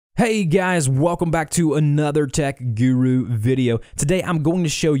Hey guys, welcome back to another Tech Guru video. Today I'm going to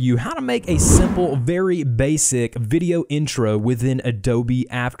show you how to make a simple, very basic video intro within Adobe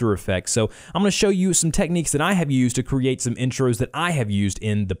After Effects. So I'm going to show you some techniques that I have used to create some intros that I have used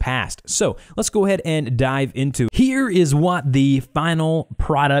in the past. So let's go ahead and dive into it. Here is what the final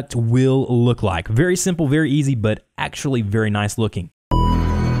product will look like. Very simple, very easy, but actually very nice looking.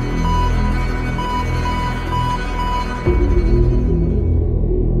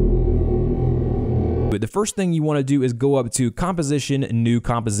 The first thing you want to do is go up to Composition, New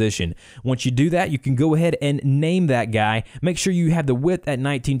Composition. Once you do that, you can go ahead and name that guy. Make sure you have the width at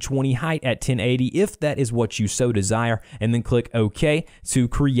 1920, height at 1080, if that is what you so desire, and then click OK to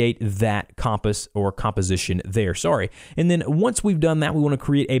create that composition there. And then once we've done that, we want to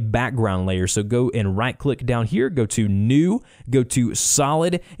create a background layer. So go and right-click down here, go to New, go to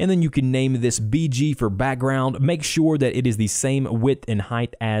Solid, and then you can name this BG for background. Make sure that it is the same width and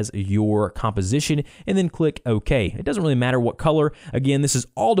height as your composition, and then click OK. It doesn't really matter what color. Again, this is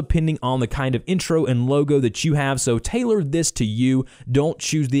all depending on the kind of intro and logo that you have, so tailor this to you. Don't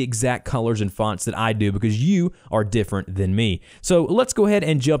choose the exact colors and fonts that I do because you are different than me. So let's go ahead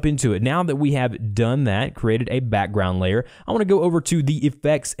and jump into it. Now that we have done that, created a background layer, I want to go over to the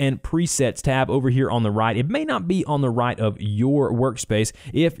Effects and Presets tab over here on the right. It may not be on the right of your workspace.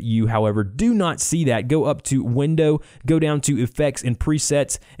 If you, however, do not see that, go up to Window, go down to Effects and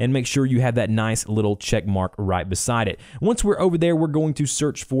Presets, and make sure you have that nice little check mark right beside it. Once we're over there, we're going to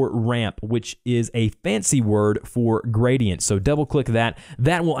search for ramp, which is a fancy word for gradient. So double click that.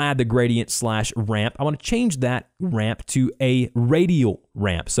 That will add the gradient / ramp. I want to change that ramp to a radial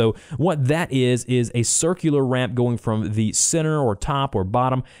ramp. So what that is a circular ramp going from the center or top or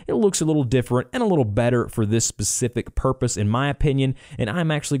bottom. It looks a little different and a little better for this specific purpose, in my opinion. And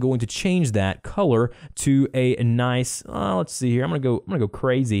I'm actually going to change that color to a nice, let's see here. I'm gonna go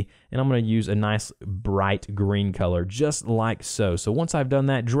crazy, and I'm gonna use a nice bright green color, just like so. So once I've done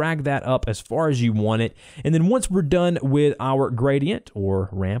that, drag that up as far as you want it. And then once we're done with our gradient or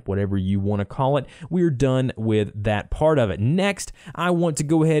ramp, whatever you want to call it, we're done with that part of it. Next, I want to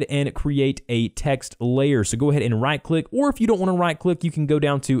go ahead and create a text layer. So go ahead and right click, or if you don't want to right click, you can go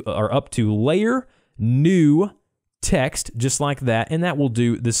down to or up to Layer, New, Text, just like that, and that will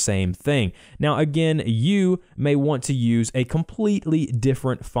do the same thing. Now again, you may want to use a completely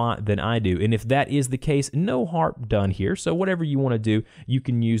different font than I do, and if that is the case, no harm done here. So whatever you want to do, you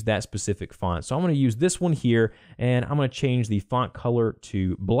can use that specific font. So I'm going to use this one here, and I'm going to change the font color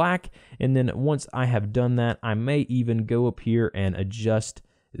to black, and then once I have done that, I may even go up here and adjust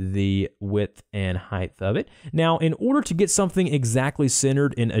the width and height of it. Now, in order to get something exactly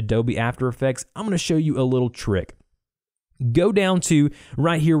centered in Adobe After Effects, I'm going to show you a little trick. Go down to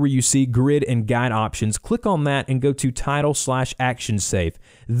right here where you see grid and guide options, click on that and go to title / action save.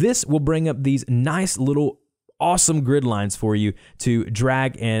 This will bring up these nice little awesome grid lines for you to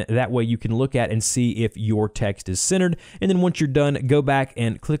drag, and that way you can look at and see if your text is centered. And then once you're done, go back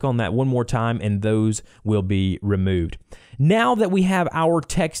and click on that one more time and those will be removed. Now that we have our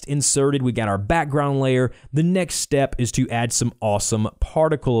text inserted, we got our background layer, the next step is to add some awesome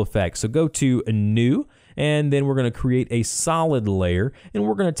particle effects. So go to New, and then we're going to create a solid layer, and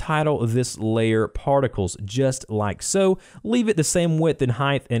we're going to title this layer Particles, just like so. Leave it the same width and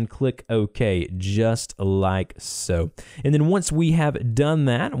height, and click OK, just like so. And then once we have done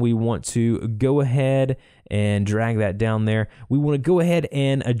that, we want to go ahead and drag that down there. We want to go ahead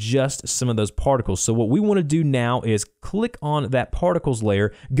and adjust some of those particles. So what we want to do now is click on that particles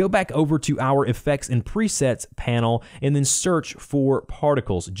layer, go back over to our Effects and Presets panel, and then search for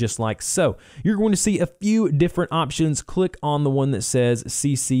particles, just like so. You're going to see a few different options. Click on the one that says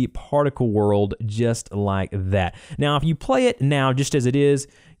CC Particle World, just like that. Now, if you play it now, just as it is,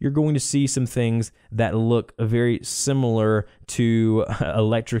 you're going to see some things that look very similar to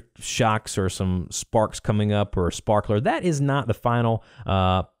electric shocks or some sparks coming up or a sparkler. That is not the final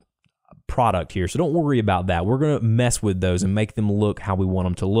product here, so don't worry about that. We're going to mess with those and make them look how we want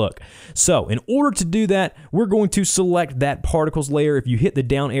them to look. So in order to do that, we're going to select that particles layer. If you hit the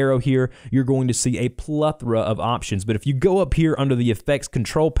down arrow here, you're going to see a plethora of options, but if you go up here under the effects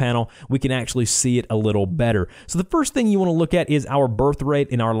control panel, we can actually see it a little better. So the first thing you want to look at is our birth rate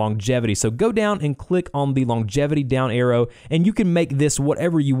and our longevity. So go down and click on the longevity down arrow, and you can make this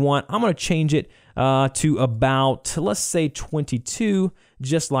whatever you want. I'm going to change it to about, let's say 22,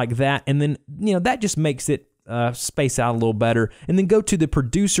 just like that. And then, that just makes it space out a little better, and then go to the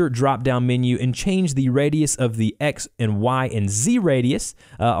producer drop-down menu and change the radius of the X and Y and Z radius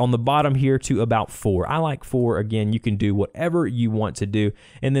on the bottom here to about 4. I like 4. Again, you can do whatever you want to do,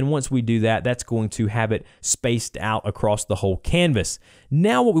 and then once we do that, that's going to have it spaced out across the whole canvas.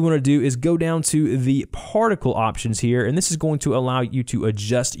 Now what we want to do is go down to the particle options here, and this is going to allow you to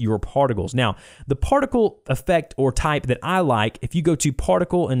adjust your particles. Now, the particle effect or type that I like, if you go to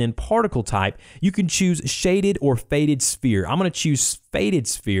particle and then particle type, you can choose shaded or faded sphere. I'm going to choose faded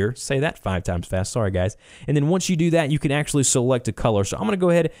sphere. Say that 5 times fast. Sorry, guys. And then once you do that, you can actually select a color. So I'm going to go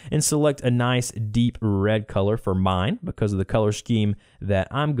ahead and select a nice deep red color for mine because of the color scheme that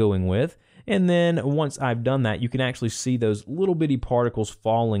I'm going with. And then once I've done that, you can actually see those little bitty particles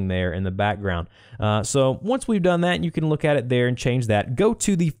falling there in the background. So once we've done that, you can look at it there and change that. Go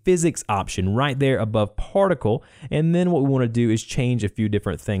to the physics option right there above particle, and then what we want to do is change a few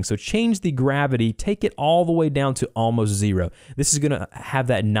different things. So change the gravity, take it all the way down to almost 0. This is going to have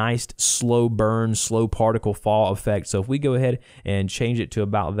that nice slow burn, slow particle fall effect. So if we go ahead and change it to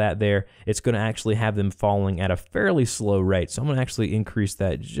about that there, it's going to actually have them falling at a fairly slow rate. So I'm going to actually increase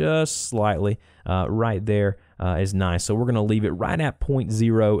that just slightly. Right there is nice. So we're going to leave it right at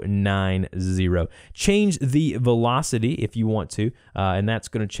 0.090. Change the velocity if you want to, and that's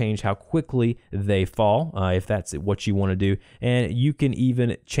going to change how quickly they fall, if that's what you want to do. And you can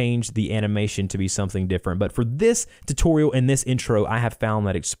even change the animation to be something different. But for this tutorial and this intro, I have found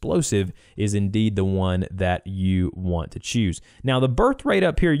that explosive is indeed the one that you want to choose. Now, the birth rate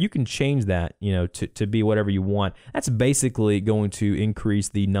up here, you can change that, to be whatever you want. That's basically going to increase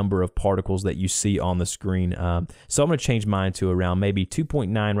the number of particles that you see on the screen. So I'm going to change mine to around maybe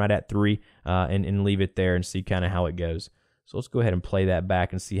 2.9, right at 3, and leave it there and see kind of how it goes. So let's go ahead and play that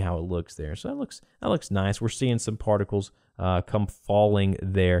back and see how it looks there. So that looks nice. We're seeing some particles come falling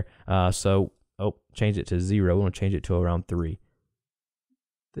there. Change it to 0. We want to change it to around 3.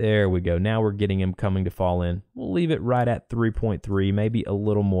 There we go. Now we're getting them coming to fall in. We'll leave it right at 3.3, maybe a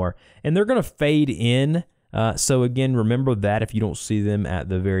little more. And they're going to fade in. So again, remember that if you don't see them at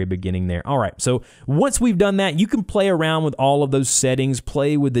the very beginning there. All right, so once we've done that, you can play around with all of those settings,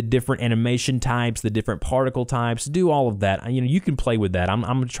 play with the different animation types, the different particle types, do all of that. You can play with that.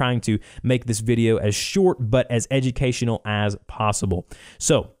 I'm trying to make this video as short but as educational as possible.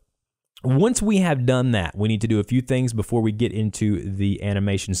 So once we have done that, we need to do a few things before we get into the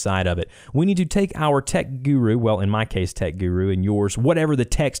animation side of it. We need to take our Tech Guru, well, in my case, Tech Guru, and yours, whatever the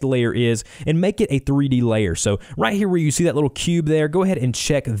text layer is, and make it a 3D layer. So right here where you see that little cube there, go ahead and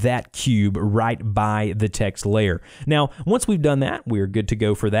check that cube right by the text layer. Now, once we've done that, we're good to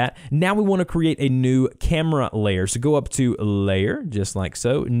go for that. Now we want to create a new camera layer. So go up to Layer, just like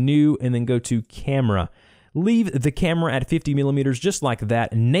so, New, and then go to Camera. Leave the camera at 50 millimeters just like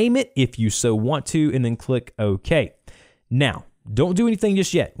that. Name it if you so want to, and then click OK. Now, don't do anything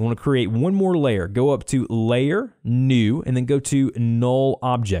just yet. We want to create one more layer. Go up to Layer, New, and then go to Null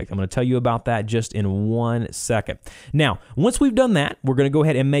Object. I'm going to tell you about that just in 1 second. Now, once we've done that, we're going to go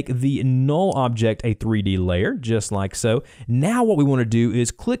ahead and make the Null Object a 3D layer, just like so. Now what we want to do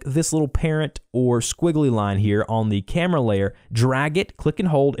is click this little parent or squiggly line here on the camera layer, drag it, click and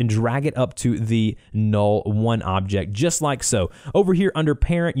hold, and drag it up to the Null 1 object, just like so. Over here under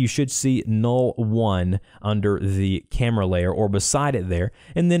Parent, you should see Null 1 under the camera layer, or beside it there.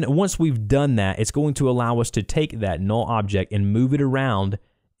 And then once we've done that, it's going to allow us to take that null object and move it around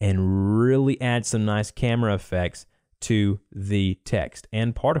and really add some nice camera effects to the text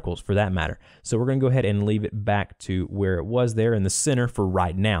and particles for that matter. So we're going to go ahead and leave it back to where it was there in the center for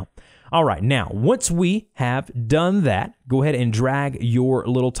right now. All right, now once we have done that, go ahead and drag your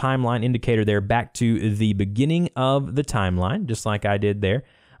little timeline indicator there back to the beginning of the timeline, just like I did there.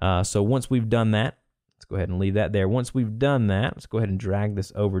 So once we've done that, go ahead and leave that there. Once we've done that, let's go ahead and drag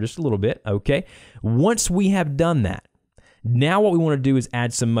this over just a little bit, okay? Once we have done that, now what we want to do is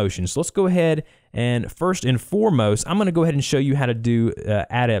add some motion. So let's go ahead and first and foremost, I'm going to go ahead and show you how to do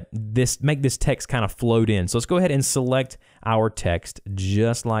make this text kind of float in. So let's go ahead and select our text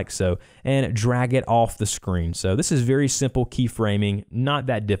just like so and drag it off the screen. So this is very simple keyframing, not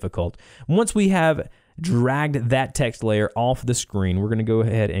that difficult. Once we have dragged that text layer off the screen, we're going to go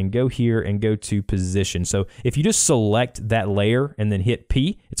ahead and go here and go to position. So if you just select that layer and then hit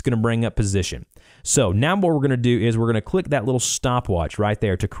P, it's going to bring up position. So now what we're going to do is we're going to click that little stopwatch right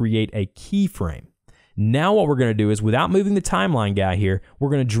there to create a keyframe. Now what we're going to do is, without moving the timeline guy here,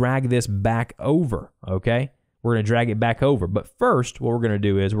 we're going to drag this back over, okay? We're going to drag it back over. But first, what we're going to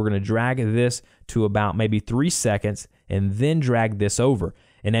do is we're going to drag this to about maybe 3 seconds and then drag this over.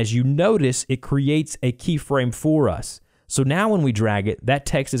 And as you notice, it creates a keyframe for us. So now when we drag it, that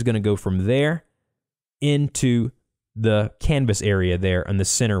text is going to go from there into the canvas area there in the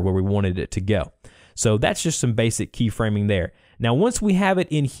center where we wanted it to go. So that's just some basic keyframing there. Now, once we have it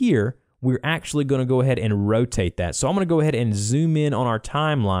in here, we're actually going to go ahead and rotate that. So I'm going to go ahead and zoom in on our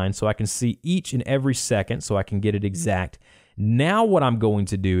timeline so I can see each and every second so I can get it exact. Now what I'm going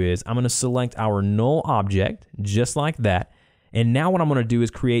to do is I'm going to select our null object just like that. And now what I'm going to do is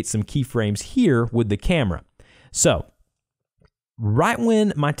create some keyframes here with the camera. So right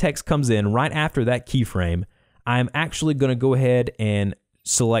when my text comes in, right after that keyframe, I'm actually going to go ahead and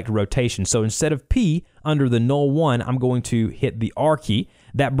select rotation. So instead of P under the null one, I'm going to hit the R key.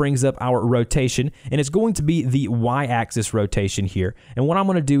 That brings up our rotation, and it's going to be the Y-axis rotation here. And what I'm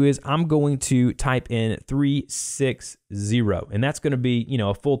going to do is I'm going to type in 360, and that's going to be,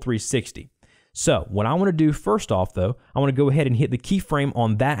 a full 360. So what I want to do first off, though, I want to go ahead and hit the keyframe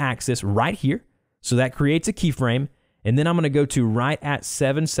on that axis right here. So that creates a keyframe, and then I'm going to go to right at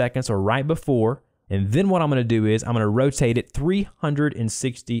 7 seconds or right before. And then what I'm going to do is I'm going to rotate it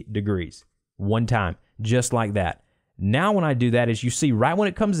 360 degrees one time, just like that. Now when I do that, as you see, right when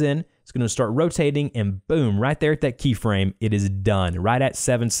it comes in, it's going to start rotating, and boom, right there at that keyframe, it is done, right at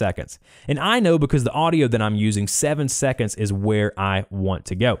 7 seconds. And I know because the audio that I'm using, 7 seconds is where I want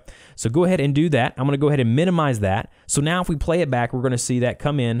to go. So go ahead and do that. I'm going to go ahead and minimize that. So now if we play it back, we're going to see that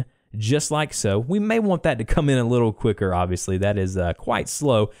come in just like so. We may want that to come in a little quicker, obviously. That is quite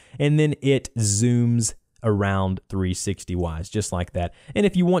slow. And then it zooms around 360 wise, just like that. And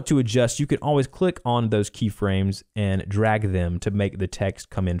if you want to adjust, you can always click on those keyframes and drag them to make the text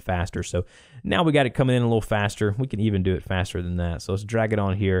come in faster. So now we got it coming in a little faster. We can even do it faster than that. So let's drag it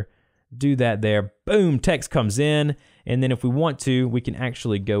on here, do that there. Boom, text comes in. And then if we want to, we can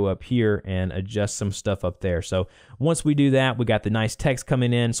actually go up here and adjust some stuff up there. So once we do that, we got the nice text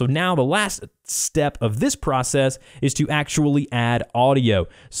coming in. So now the last step of this process is to actually add audio.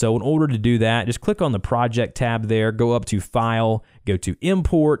 So in order to do that, just click on the project tab there, go up to File, go to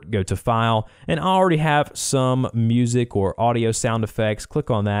Import, go to File, and I already have some music or audio sound effects. Click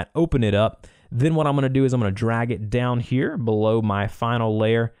on that, open it up. Then what I'm going to do is I'm going to drag it down here below my final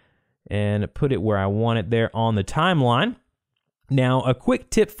layer and put it where I want it there on the timeline. Now, a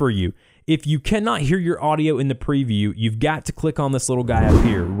quick tip for you. If you cannot hear your audio in the preview, you've got to click on this little guy up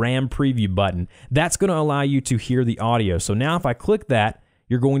here, RAM Preview button. That's going to allow you to hear the audio. So now if I click that,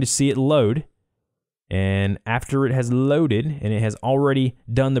 you're going to see it load. And after it has loaded and it has already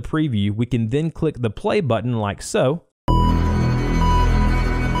done the preview, we can then click the play button like so.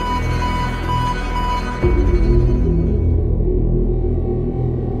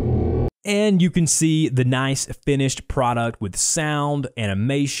 And you can see the nice finished product with sound,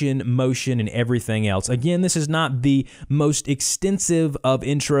 animation, motion, and everything else. Again, this is not the most extensive of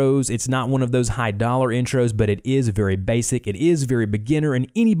intros. It's not one of those high-dollar intros, but it is very basic. It is very beginner,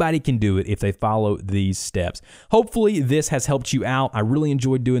 and anybody can do it if they follow these steps. Hopefully, this has helped you out. I really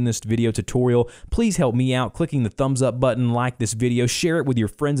enjoyed doing this video tutorial. Please help me out clicking the thumbs up button, like this video, share it with your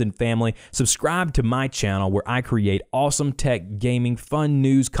friends and family, subscribe to my channel where I create awesome tech, gaming, fun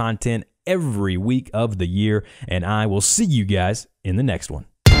news content every week of the year, and I will see you guys in the next one.